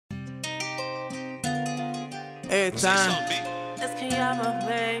Every time. It's Kiarah,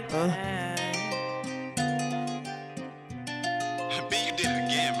 baby. B, you did it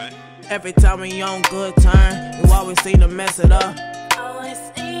again, man. Every time we on good turn, you always seem to mess it up. Always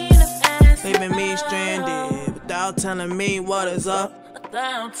seem to mess Leaving me it up. stranded without telling me what is up.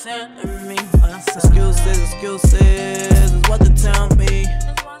 Without telling me what's up. Excuses is what to tell me.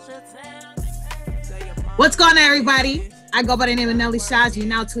 Just what you tell me. What's going on, everybody? I go by the name of Nelly Shaz. You're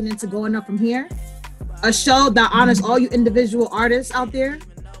now tuned into Going Up From Here, a show that honors all you individual artists out there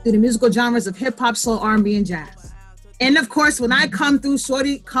through the musical genres of hip hop, soul, R&B, and jazz. And of course, when I come through,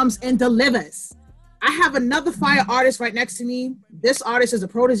 Shorty comes and delivers. I have another fire artist right next to me. This artist is a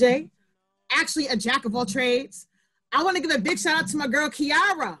protege, actually a jack of all trades. I want to give a big shout out to my girl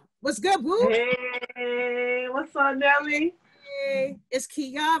Kiarah. What's good, boo? Hey, what's up, Nelly? Hey, it's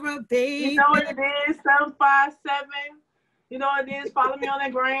Kiarah, baby. You know what it is, 757. You know what it is, follow me on the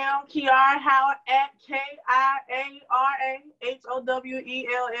gram. Kiarah Howard at KIARAHOWELL.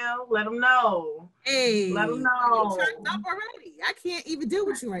 Let them know. Hey, let them know. You turned up already. I can't even deal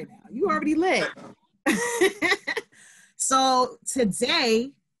with you right now. You already lit. So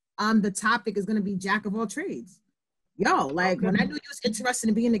today, the topic is going to be jack of all trades. Yo, like when I knew you was interested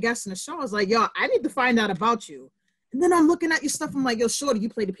in being a guest in the show, I was like, yo, I need to find out about you. And then I'm looking at your stuff. I'm like, yo, Shorty, you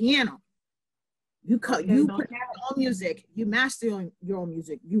play the piano. You put your own music. You master your own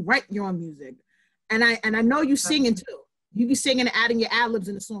music. You write your own music. And I know you singing too. You be singing and adding your ad-libs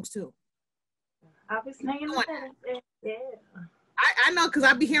in the songs too. I'll be singing. Yeah. I know because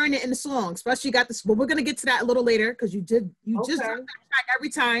I be hearing it in the song, especially you got this, but we're gonna get to that a little later because you just drop that track every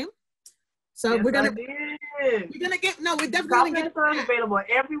time. So yes, we're definitely gonna get it available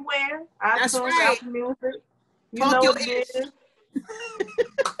everywhere. That's right. Music. You Talk know your what it is.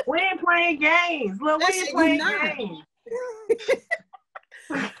 We ain't playing games. Look, we ain't playing games.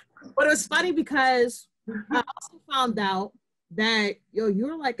 But it was funny because I also found out that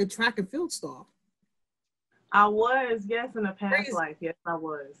you're like a track and field star. I was, yes, in a past life. Yes, I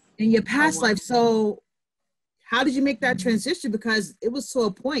was. In your past life. So how did you make that transition? Because it was to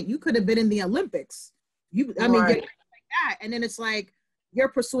a point you could have been in the Olympics. You're like that. And then it's like you're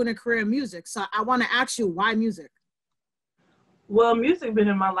pursuing a career in music. So I want to ask you, why music? Well, music been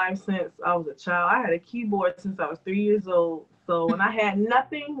in my life since I was a child. I had a keyboard since I was 3 years old. So when I had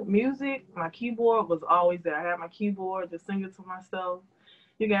nothing, music, my keyboard was always there. I had my keyboard, just singing to myself.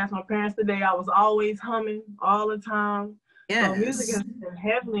 You can ask my parents today, I was always humming all the time. Yes. So music has been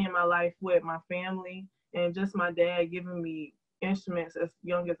heavily in my life with my family and just my dad giving me instruments as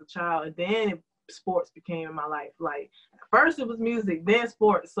young as a child. And then sports became in my life. Like first it was music, then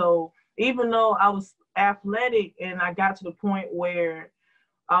sports. So even though I was athletic and I got to the point where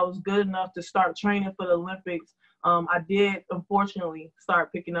I was good enough to start training for the Olympics, I did unfortunately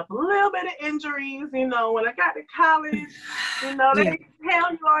start picking up a little bit of injuries. You know, when I got to college, you know, they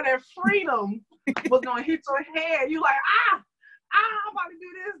tell you all that freedom was gonna hit your head. You like, I'm about to do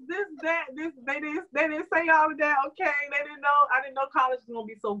this, that. They didn't say all of that. Okay, they didn't know. I didn't know college was gonna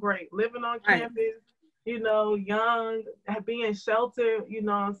be so great. Living on campus, you know, young, being sheltered. You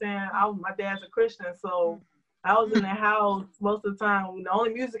know what I'm saying? My dad's a Christian, so I was in the house most of the time. The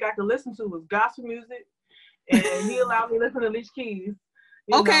only music I could listen to was gospel music. And he allowed me to listen to Alicia Keys.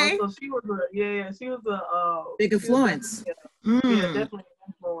 You know? So she was a big influence. Yeah, definitely an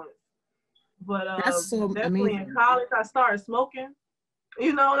influence. But that's so definitely amazing. In college I started smoking.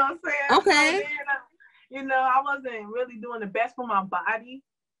 You know what I'm saying? Okay. So I wasn't really doing the best for my body,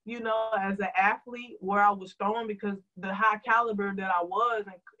 you know, as an athlete where I was throwing because the high caliber that I was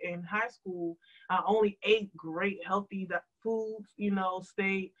in high school, I only ate great, healthy foods, you know,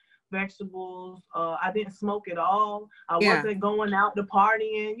 stayed vegetables. I didn't smoke at all. I wasn't going out to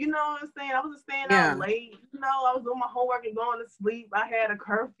partying. You know what I'm saying? I wasn't staying out late. You know, I was doing my homework and going to sleep. I had a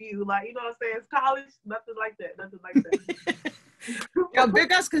curfew. Like, you know what I'm saying? It's college. Nothing like that. Yo,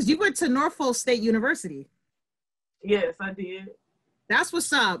 big ups, because you went to Norfolk State University. Yes, I did. That's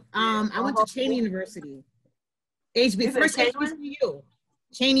what's up. I went to Cheney University. First HBCU.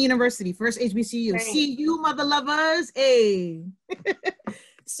 Cheney University, first HBCU. See you, mother lovers. Hey.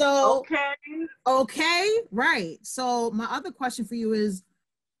 So, okay, right. So my other question for you is,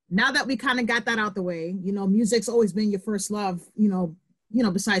 now that we kind of got that out the way, you know, music's always been your first love, you know,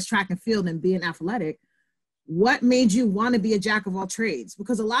 besides track and field and being athletic. What made you want to be a jack of all trades?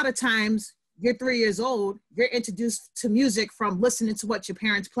 Because a lot of times you're 3 years old, you're introduced to music from listening to what your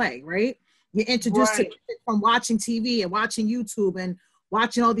parents play, right? You're introduced to music from watching TV and watching YouTube and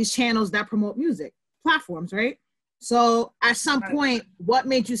watching all these channels that promote music platforms, right? So at some point, what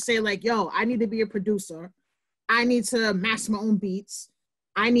made you say like, yo, I need to be a producer. I need to master my own beats.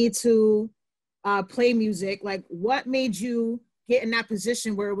 I need to play music. Like, what made you get in that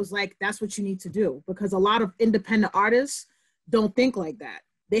position where it was like, that's what you need to do? Because a lot of independent artists don't think like that.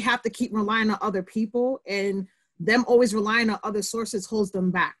 They have to keep relying on other people, and them always relying on other sources holds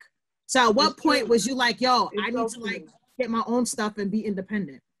them back. So at what point was you like, yo, I need to like get my own stuff and be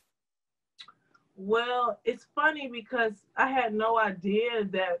independent? Well, it's funny because I had no idea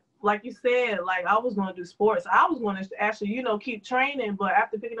that, like you said, like I was going to do sports. I was going to actually, you know, keep training, but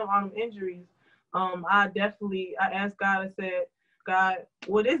after picking up all them injuries, I asked God, I said, God,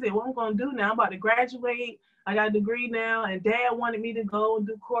 what is it? What am I going to do now? I'm about to graduate. I got a degree now, and Dad wanted me to go and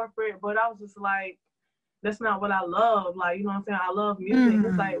do corporate, but I was just like, that's not what I love. Like, you know what I'm saying? I love music.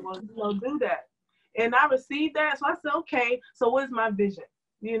 He's like, well, you know, do that. And I received that. So I said, okay, so what is my vision?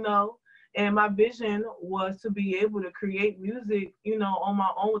 You know? And my vision was to be able to create music, you know, on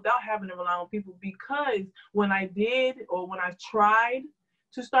my own without having to rely on people. Because when I tried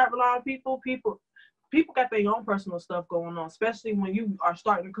to start relying on people got their own personal stuff going on, especially when you are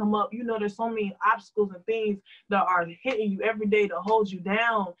starting to come up. You know, there's so many obstacles and things that are hitting you every day to hold you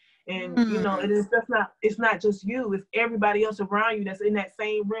down. And, you know, it's not just you, it's everybody else around you that's in that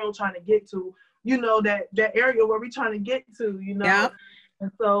same realm trying to get to, you know, that area where we're trying to get to, you know. Yep.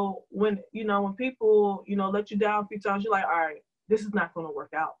 And so when people, you know, let you down a few times, you're like, all right, this is not going to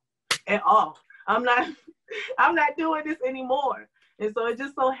work out at all. I'm not doing this anymore. And so it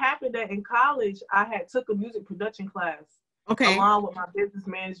just so happened that in college, I had took a music production class. Okay. Along with my business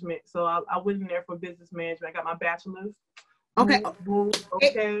management. So I went in there for business management. I got my bachelor's. Okay.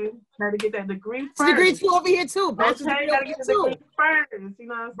 Okay. Had to get that degree first. Degree too over here too. Bachelor's degree over here too. First. You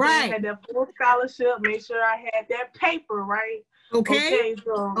know what I'm saying? Right. Had that full scholarship. Made sure I had that paper, right? Okay.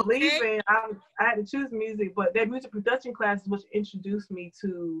 So leaving, I had to choose music, but that music production class is what introduced me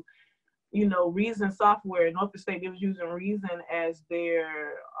to, you know, Reason software. Norfolk State, they was using Reason as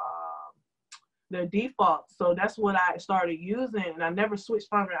their default. So that's what I started using, and I never switched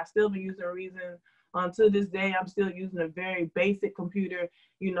from it. I still been using Reason. To this day, I'm still using a very basic computer.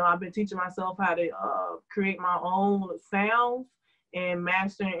 You know, I've been teaching myself how to create my own sounds and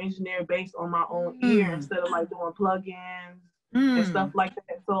master and engineer based on my own ear instead of like doing plugins and stuff like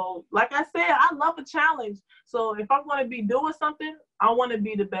that. So, like I said, I love a challenge. So if I'm going to be doing something, I want to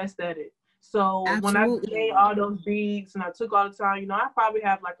be the best at it. So when I made all those beats and I took all the time, you know, I probably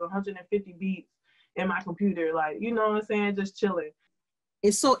have like 150 beats in my computer, like, you know what I'm saying, just chilling.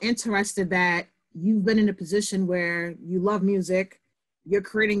 It's so interesting that you've been in a position where you love music, you're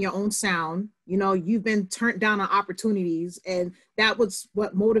creating your own sound, you know, you've been turned down on opportunities, and that was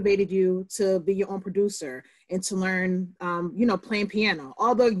what motivated you to be your own producer and to learn, you know, playing piano.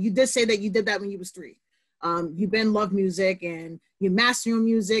 Although you did say that you did that when you was 3. You've been love music and you master your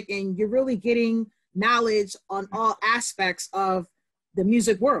music, and you're really getting knowledge on all aspects of the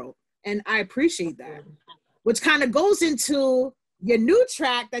music world. And I appreciate that, which kind of goes into your new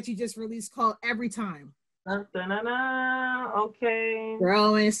track that you just released called Every Time. Okay.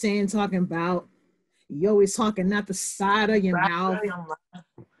 Girl ain't saying talking about. You always talking out the side of your mouth.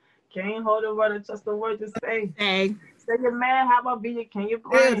 Can't hold a word, just a word to say. Hey. Say you're mad, how about be? Can you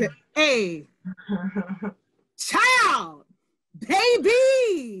play? Hey. Child.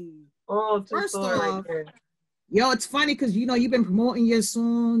 Baby. Oh, first off, yo, it's funny because, you know, you've been promoting your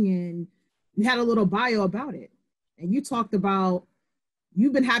song and you had a little bio about it. And you talked about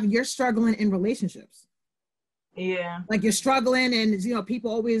you're struggling in relationships. Yeah. Like you're struggling, and, you know,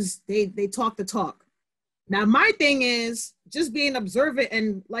 people always, they talk the talk. Now, my thing is just being observant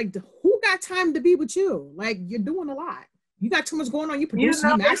and like, who got time to be with you? Like, you're doing a lot. You got too much going on. You producing,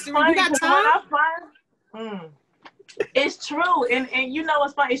 you mastering, you got time. It's true. And you know,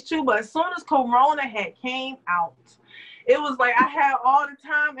 it's funny. It's true. But as soon as Corona had came out, it was like I had all the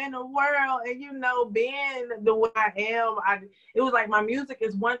time in the world, and, you know, being the way I am, it was like my music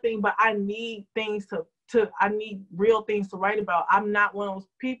is one thing, but I need things I need real things to write about. I'm not one of those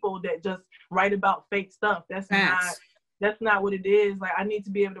people that just write about fake stuff. That's not what it is. Like, I need to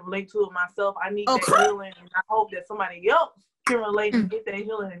be able to relate to it myself. I need that healing, and I hope that somebody else can relate and get that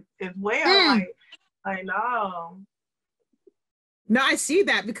healing as well. Like, no. No, I see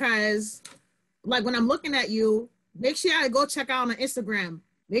that because, like, when I'm looking at you, make sure I go check out on Instagram.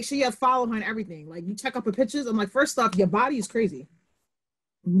 Make sure you follow her and everything. Like, you check out her pictures. I'm like, first off, your body is crazy.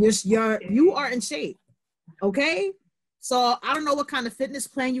 You are in shape. Okay? So I don't know what kind of fitness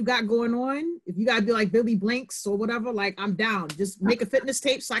plan you got going on. If you gotta be like Billy Blanks or whatever, like, I'm down. Just make a fitness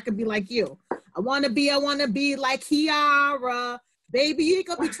tape so I can be like you. I wanna be like Kiarah. Baby, you ain't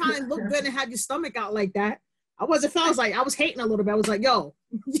gonna be trying to look good and have your stomach out like that. I was hating a little bit. I was like, yo.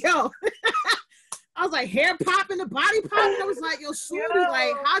 I was like, hair popping, the body popping. I was like, yo, shorty,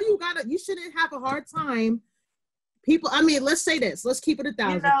 like, how do you shouldn't have a hard time. People, I mean, let's say this. Let's keep it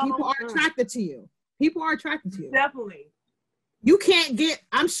 1,000. People are attracted to you. People are attracted to you. Definitely. You can't get,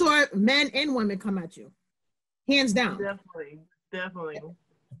 I'm sure men and women come at you. Hands down. Definitely.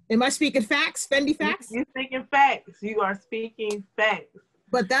 Am I speaking facts? Fendi facts? You're speaking facts. You are speaking facts.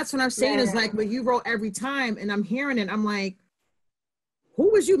 But that's what I'm saying is like when you wrote Every Time and I'm hearing it, I'm like,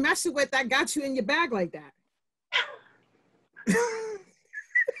 who was you messing with that got you in your bag like that?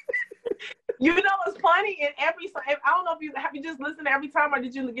 You know what's funny? In every song, I don't know if you have you just listened to Every Time, or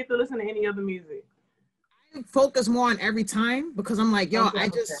did you get to listen to any other music? I focus more on Every Time because I'm like, yo, I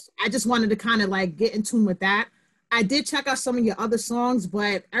just wanted to kind of like get in tune with that. I did check out some of your other songs,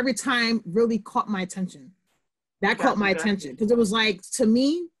 but Every Time really caught my attention. That caught my attention because it was like, to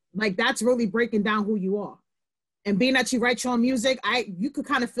me, like that's really breaking down who you are. And being that you write your own music, you could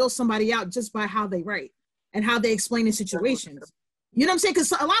kind of feel somebody out just by how they write and how they explain the situations. You know what I'm saying?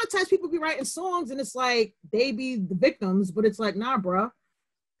 Because a lot of times people be writing songs and it's like they be the victims, but it's like, nah, bro,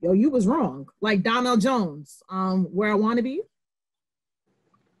 yo, you was wrong. Like Donnell Jones, Where I Wanna Be.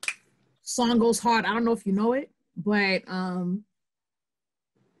 Song goes hard. I don't know if you know it, but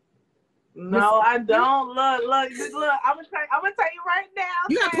no, I don't. Look. I'm gonna tell you right now.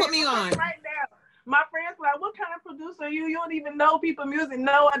 You gotta put me on right now. My friends were like, "What kind of producer are you? You don't even know people music."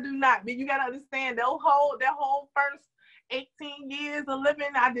 No, I do not. But you gotta understand that whole first 18 years of living,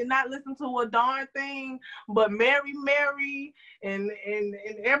 I did not listen to a darn thing but Mary and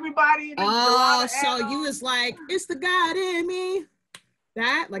everybody. Oh, so you was like, it's the God in me.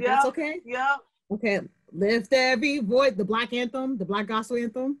 That, like, that's okay? Yep. Okay, lift every voice, the black anthem, the black gospel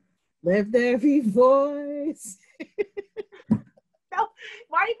anthem. Lift every voice. No,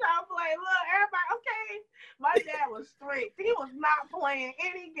 why you trying to play? Look, everybody, okay. My dad was strict. He was not playing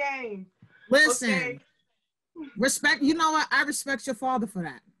any game. Listen. Okay? Respect, you know what? I respect your father for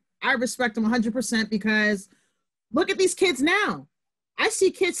that. I respect him 100% because look at these kids now. I see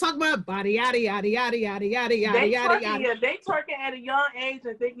kids talk about body yada yada yada yada yada yada yada yada. They twerking at a young age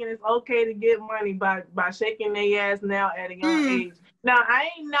and thinking it's okay to get money by shaking their ass now at a young age. Now I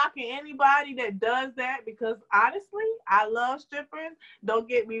ain't knocking anybody that does that because honestly, I love strippers. Don't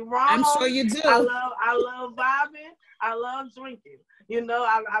get me wrong. I'm sure you do. I love vibing. I love drinking. You know,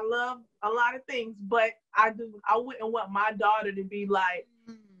 I love a lot of things, but I wouldn't want my daughter to be like,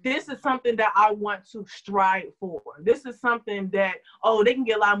 this is something that I want to strive for. This is something that, they can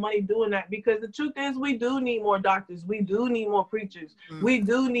get a lot of money doing that, because the truth is we do need more doctors. We do need more preachers. We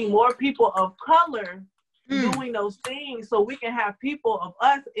do need more people of color doing those things so we can have people of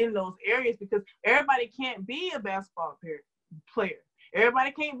us in those areas, because everybody can't be a basketball player.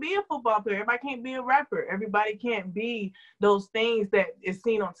 Everybody can't be a football player. Everybody can't be a rapper. Everybody can't be those things that is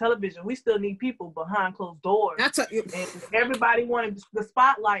seen on television. We still need people behind closed doors. And everybody wanted the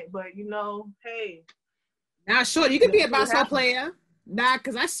spotlight, but hey. Now, sure, you can be a basketball player. Nah,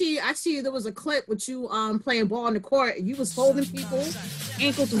 because I see there was a clip with you playing ball on the court. You was holding people,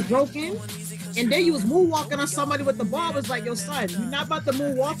 ankles was broken, and then you was moonwalking on somebody with the ball. It was like, yo, son, you're not about to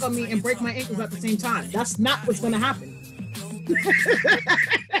moonwalk on me and break my ankles at the same time. That's not what's gonna happen. I'm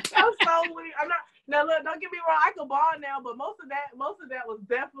so weird. I'm not. Now look, don't get me wrong. I can ball now, but most of that was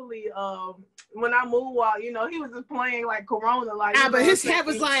definitely when I moonwalk. He was just playing like Corona, like. But his head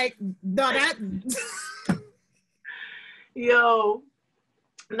was like, no, that. Yo,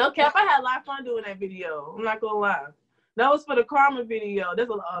 no cap. I had a lot of fun doing that video. I'm not gonna lie. That was for the Karma video. There's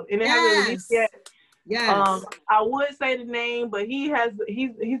and it hasn't released yet. Yes. I would say the name, but he's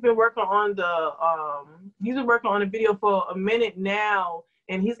been working on the video for a minute now,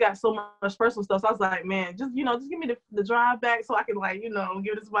 and he's got so much personal stuff. So I was like, man, just give me the drive back so I can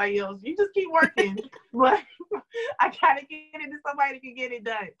give it to somebody else. You just keep working, but I gotta get it to somebody that can get it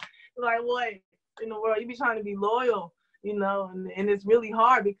done. Like, what in the world? You be trying to be loyal, and it's really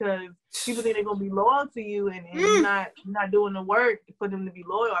hard because people think they're gonna be loyal to you, and you're not doing the work for them to be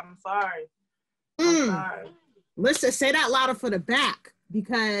loyal. I'm sorry. Listen, say that louder for the back,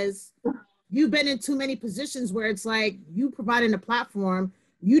 because you've been in too many positions where it's like you providing a platform,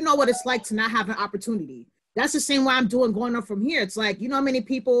 you know what it's like to not have an opportunity. That's the same way I'm going on from here. It's like, how many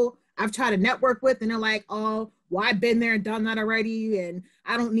people I've tried to network with and they're like, oh, well, I've been there and done that already and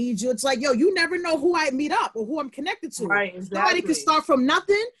I don't need you. It's like, yo, you never know who I meet up or who I'm connected to. Right, exactly. Somebody can start from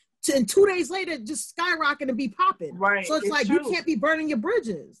nothing and 2 days later just skyrocket and be popping. Right. So it's like, true. You can't be burning your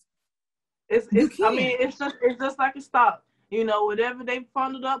bridges. It's just like a stock. You know, whatever they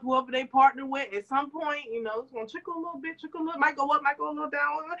funded up, whoever they partner with, at some point, you know, it's gonna trickle a little bit, might go up, might go a little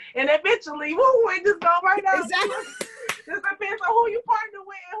down, and eventually, woo, it just go right out. Exactly. Just depends on who you partner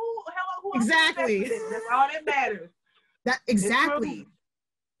with and who Exactly. That's all that matters.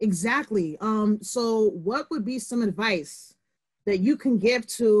 Exactly. So what would be some advice that you can give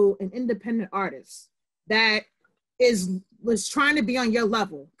to an independent artist that was trying to be on your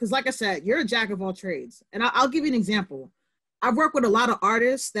level? Because like I said, you're a jack of all trades. And I'll give you an example. I've worked with a lot of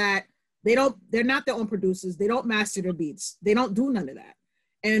artists that they're not their own producers. They don't master their beats. They don't do none of that.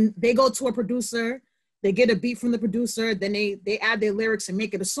 And they go to a producer, they get a beat from the producer, then they add their lyrics and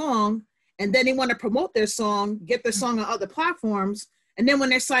make it a song. And then they want to promote their song, get their song on other platforms. And then when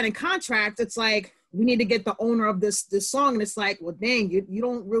they're signing contracts, it's like, we need to get the owner of this song. And it's like, well, dang, you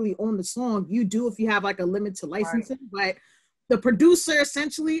don't really own the song. You do if you have like a limit to licensing, right. But the producer,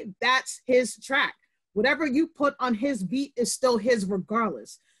 essentially, that's his track. Whatever you put on his beat is still his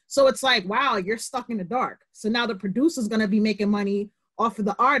regardless. So it's like, wow, you're stuck in the dark. So now the producer's going to be making money off of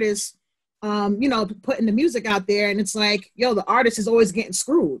the artist, putting the music out there. And it's like, yo, the artist is always getting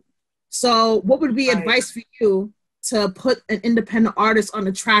screwed. So what would be advice for you to put an independent artist on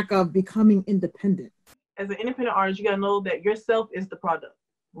the track of becoming independent? As an independent artist, you got to know that yourself is the product,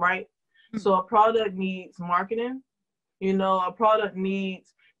 right? Mm-hmm. So a product needs marketing. You know, a product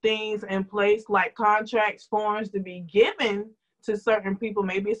needs things in place like contracts, forms to be given to certain people.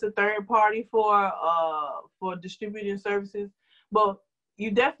 Maybe it's a third party for distributing services, but you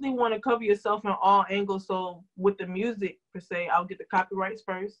definitely want to cover yourself in all angles. So with the music per se, I'll get the copyrights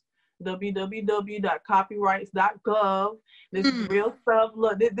first. www.copyrights.gov. This is real stuff.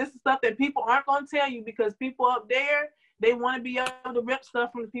 Look, this is stuff that people aren't going to tell you, because people up there, they want to be able to rip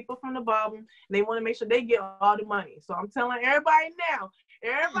stuff from the people from the bottom. And they want to make sure they get all the money. So I'm telling everybody know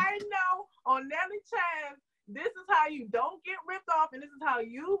on Nelly Chaz, this is how you don't get ripped off, and this is how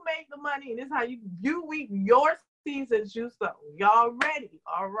you make the money, and this is how you reap your seeds as you sow. Y'all ready?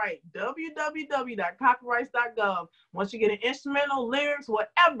 All right. www.copyrights.gov. Once you get an instrumental, lyrics,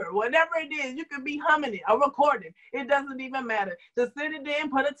 whatever it is, you could be humming it or recording. It doesn't even matter. Just send it in,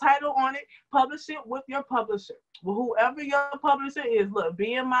 put a title on it, publish it with your publisher. Well, whoever your publisher is, look,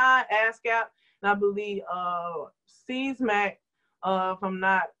 BMI, ASCAP, and I believe CSMAC, if I'm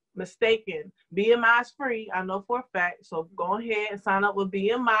not mistaken. BMI is free, I know for a fact. So go ahead and sign up with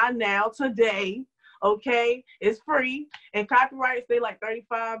BMI now today. Okay, it's free. And copyrights, they like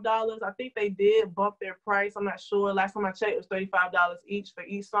 $35. I think they did bump their price. I'm not sure. Last time I checked, it was $35 each for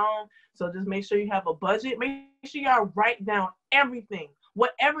each song. So just make sure you have a budget. Make sure y'all write down everything.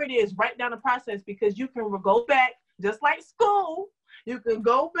 Whatever it is, write down the process, because you can go back, just like school. You can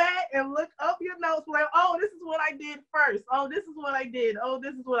go back and look up your notes like, oh, this is what I did first. Oh, this is what I did. Oh,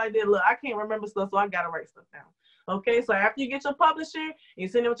 this is what I did. Look, I can't remember stuff, so I got to write stuff down. Okay, so after you get your publisher, you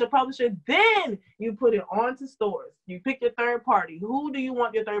send it with your publisher, then you put it onto stores. You pick your third party. Who do you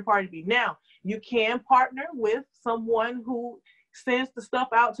want your third party to be? Now, you can partner with someone who sends the stuff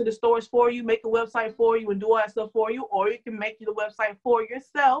out to the stores for you, make a website for you, and do all that stuff for you, or you can make the website for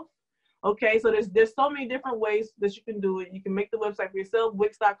yourself. Okay, so there's so many different ways that you can do it. You can make the website for yourself.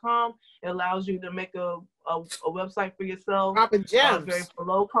 Wix.com, it allows you to make a website for yourself. Dropping gems. Very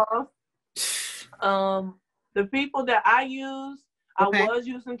low cost. The people that I use, okay. I was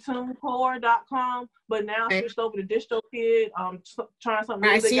using TuneCore.com, but now I switched over to DistroKid. Trying something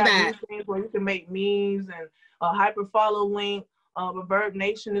new. They got new things where you can make memes and hyperfollow link. Reverb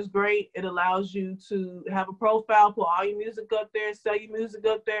Nation is great. It allows you to have a profile, put all your music up there, sell your music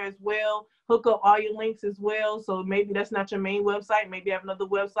up there as well, hook up all your links as well. So maybe that's not your main website. Maybe you have another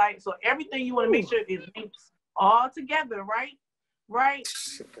website. So everything you want to make sure it links all together, right? Right?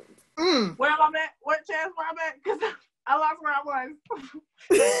 Where am I at? What chance where I'm at? Because I lost where I was.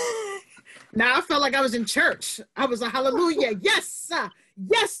 Now I felt like I was in church. I was like, hallelujah. Yes, sir.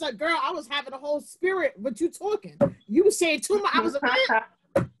 Yes, sir, girl. I was having a whole spirit with you talking. You were saying too much. I was like, I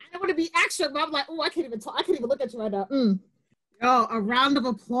didn't want to be extra, but I'm like, oh, I can't even talk. I can't even look at you right now. Yo, a round of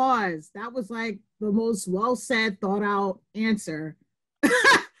applause. That was like the most well said, thought out answer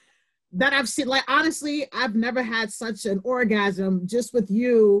that I've seen. Like, honestly, I've never had such an orgasm just with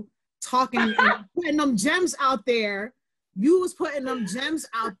you talking and putting them gems out there. You was putting them gems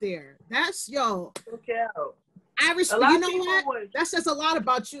out there. That's, yo. Okay. I respect, you know what? That says a lot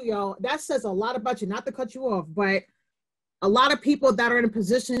about you, yo. That says a lot about you, not to cut you off, but a lot of people that are in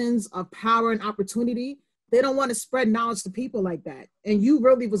positions of power and opportunity, they don't want to spread knowledge to people like that. And you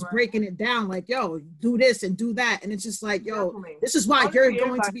really was breaking it down like, yo, do this and do that. And it's just like, yo, definitely. This is why you're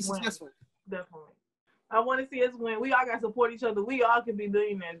going to be successful. Definitely. I want to see us win. We all got to support each other. We all can be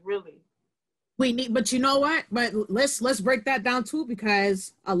billionaires, really. We need, but you know what? But let's break that down too,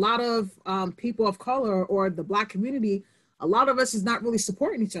 because a lot of people of color or the Black community, a lot of us is not really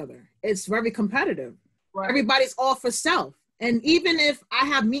supporting each other. It's very competitive. Right. Everybody's all for self. And even if I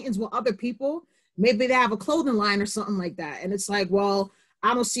have meetings with other people, maybe they have a clothing line or something like that, and it's like, well,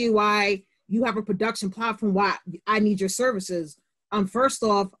 I don't see why you have a production platform. Why I need your services. First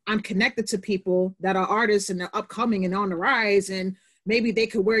off, I'm connected to people that are artists and they're upcoming and on the rise, and maybe they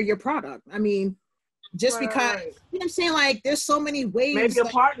could wear your product. I mean, just because, you know what I'm saying? Like, there's so many ways. Maybe a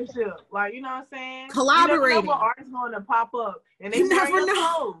partnership. Like, you know what I'm saying? Collaborating. You never know what artist's going to pop up. And they never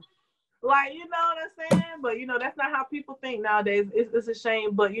know. Like, you know what I'm saying? But, you know, that's not how people think nowadays. It's a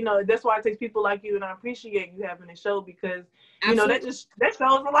shame. But, you know, that's why it takes people like you. And I appreciate you having the show because, you know, that shows a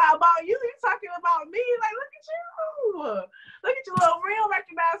lot about you. You're talking about me. Like, look at you. Look at you, little real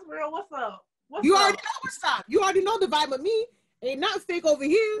recognized real. What's up? You already know what's up. You already know the vibe with me. Ain't nothing fake over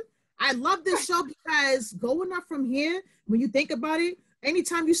here. I love this show because going up from here, when you think about it,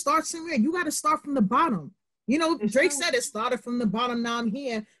 anytime you start somewhere, you got to start from the bottom. You know, Drake said it started from the bottom, now I'm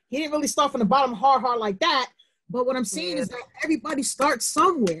here. He didn't really start from the bottom hard like that. But what I'm saying is that everybody starts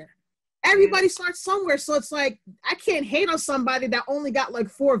somewhere. Everybody starts somewhere. So it's like, I can't hate on somebody that only got like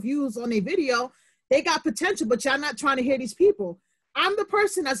 4 views on a video. They got potential, but y'all not trying to hear these people. I'm the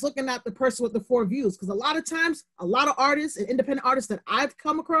person that's looking at the person with the 4 views, because a lot of times, a lot of artists and independent artists that I've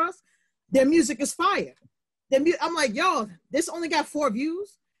come across, their music is fire. I'm like, yo, this only got 4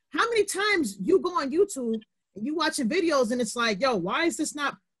 views. How many times you go on YouTube and you watching videos and it's like, yo, why is this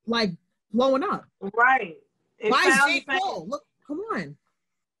not like blowing up? Right. Why is J. Cole? Look, come on.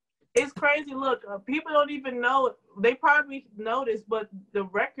 It's crazy. Look, people don't even know. They probably notice, but the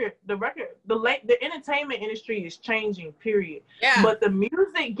entertainment industry is changing. Period. Yeah. But the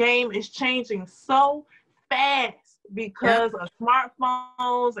music game is changing so fast because of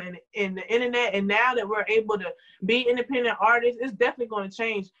smartphones and the internet. And now that we're able to be independent artists, it's definitely going to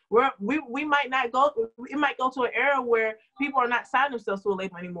change. We might not go. It might go to an era where people are not signing themselves to a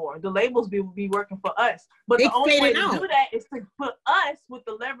label anymore. The labels be working for us. But the only way to do that is to put us with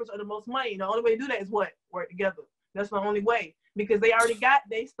the leverage of the most money. The only way to do that is what? Work together. That's the only way, because they already got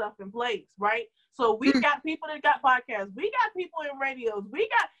their stuff in place, right? So we got people that got podcasts. We got people in radios. We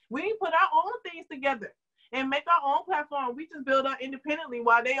put our own things together and make our own platform. We just build up independently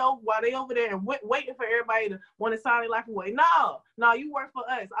while they over there and waiting for everybody to want to sign their life away. No, you work for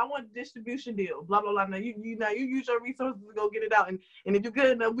us. I want a distribution deal. Blah blah blah. Now you use your resources to go get it out, and if you're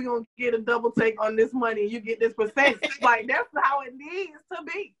good enough, we're gonna get a double take on this money. And you get this percentage. Like, that's how it needs to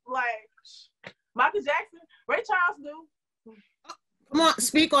be. Like Michael Jackson, Ray Charles do. Come on,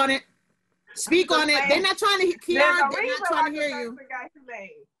 speak on it. Speak on it. They're not trying to hear Kiarah. They're not trying to hear you.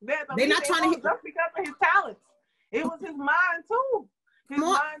 They're not trying to hear. Just because of his talents. It was his mind too. His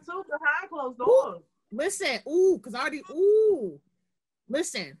mind too behind closed doors. Listen,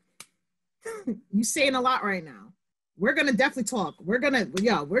 listen. You saying a lot right now. We're gonna definitely talk. We're gonna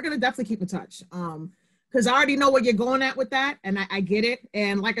definitely keep in touch. Because I already know what you're going at with that, and I get it.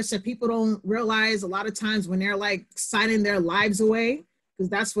 And like I said, people don't realize a lot of times when they're like signing their lives away, because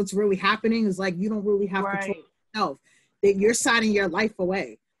that's what's really happening, is like you don't really have control of yourself. That you're signing your life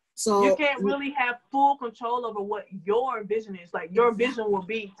away. So you can't really have full control over what your vision is. Like, your vision will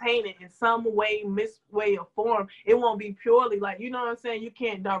be tainted in some way, way or form. It won't be purely like, you know what I'm saying? You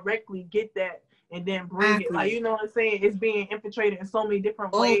can't directly get that and then bring it. Like, you know what I'm saying? It's being infiltrated in so many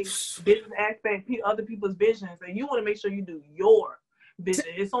different ways, business aspect, other people's visions. And you want to make sure you do your vision.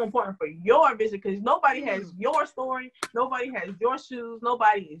 It's so important for your vision, because nobody has your story. Nobody has your shoes.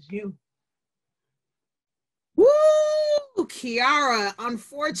 Nobody is you. Woo! Kiarah,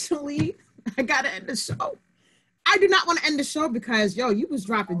 unfortunately, I got to end the show. I do not want to end the show because, yo, you was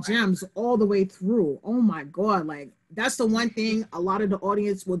dropping gems all the way through. Oh, my God. Like, that's the one thing a lot of the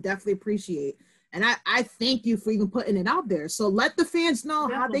audience will definitely appreciate. And I thank you for even putting it out there. So let the fans know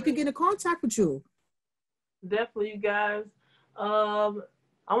how they can get in contact with you. Definitely, you guys. I'm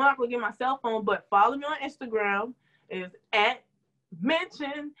not going to get my cell phone, but follow me on Instagram. It's at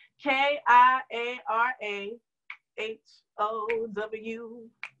mention KIARAHOWELL.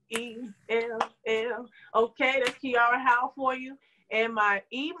 Okay, that's Kiarah Howell for you. And my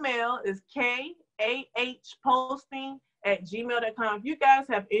email is kahposting@gmail.com. If you guys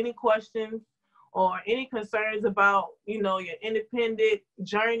have any questions or any concerns about, your independent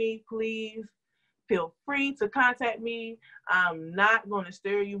journey, please feel free to contact me. I'm not going to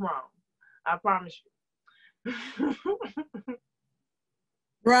steer you wrong. I promise you.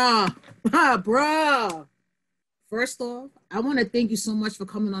 Bruh. First off, I want to thank you so much for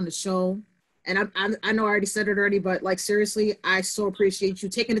coming on the show. And I know I already said it already, but like, seriously, I so appreciate you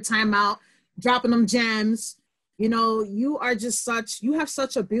taking the time out, dropping them gems. You know, you have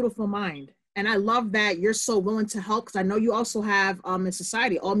such a beautiful mind. And I love that you're so willing to help, because I know you also have in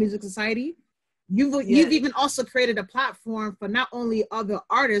society, All Music Society. You've even also created a platform for not only other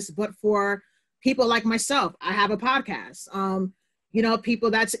artists, but for people like myself. I have a podcast. You know, people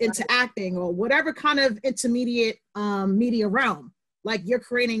that's into acting or whatever kind of intermediate media realm. Like, you're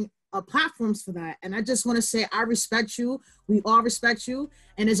creating platforms for that. And I just want to say, I respect you. We all respect you.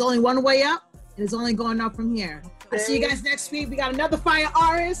 And there's only one way up, and it's only going up from here. I see you guys next week. We got another fire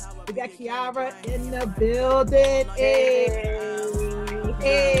artist. We got Kiarah in the building. Hey.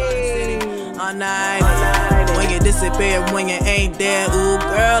 All night. When you disappear, when you ain't there. Ooh,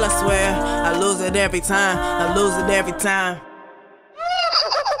 girl, I swear, I lose it every time. I lose it every time.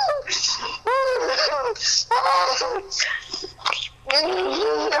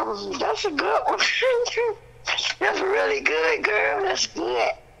 That's a good one. That's really good, girl. That's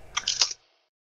good.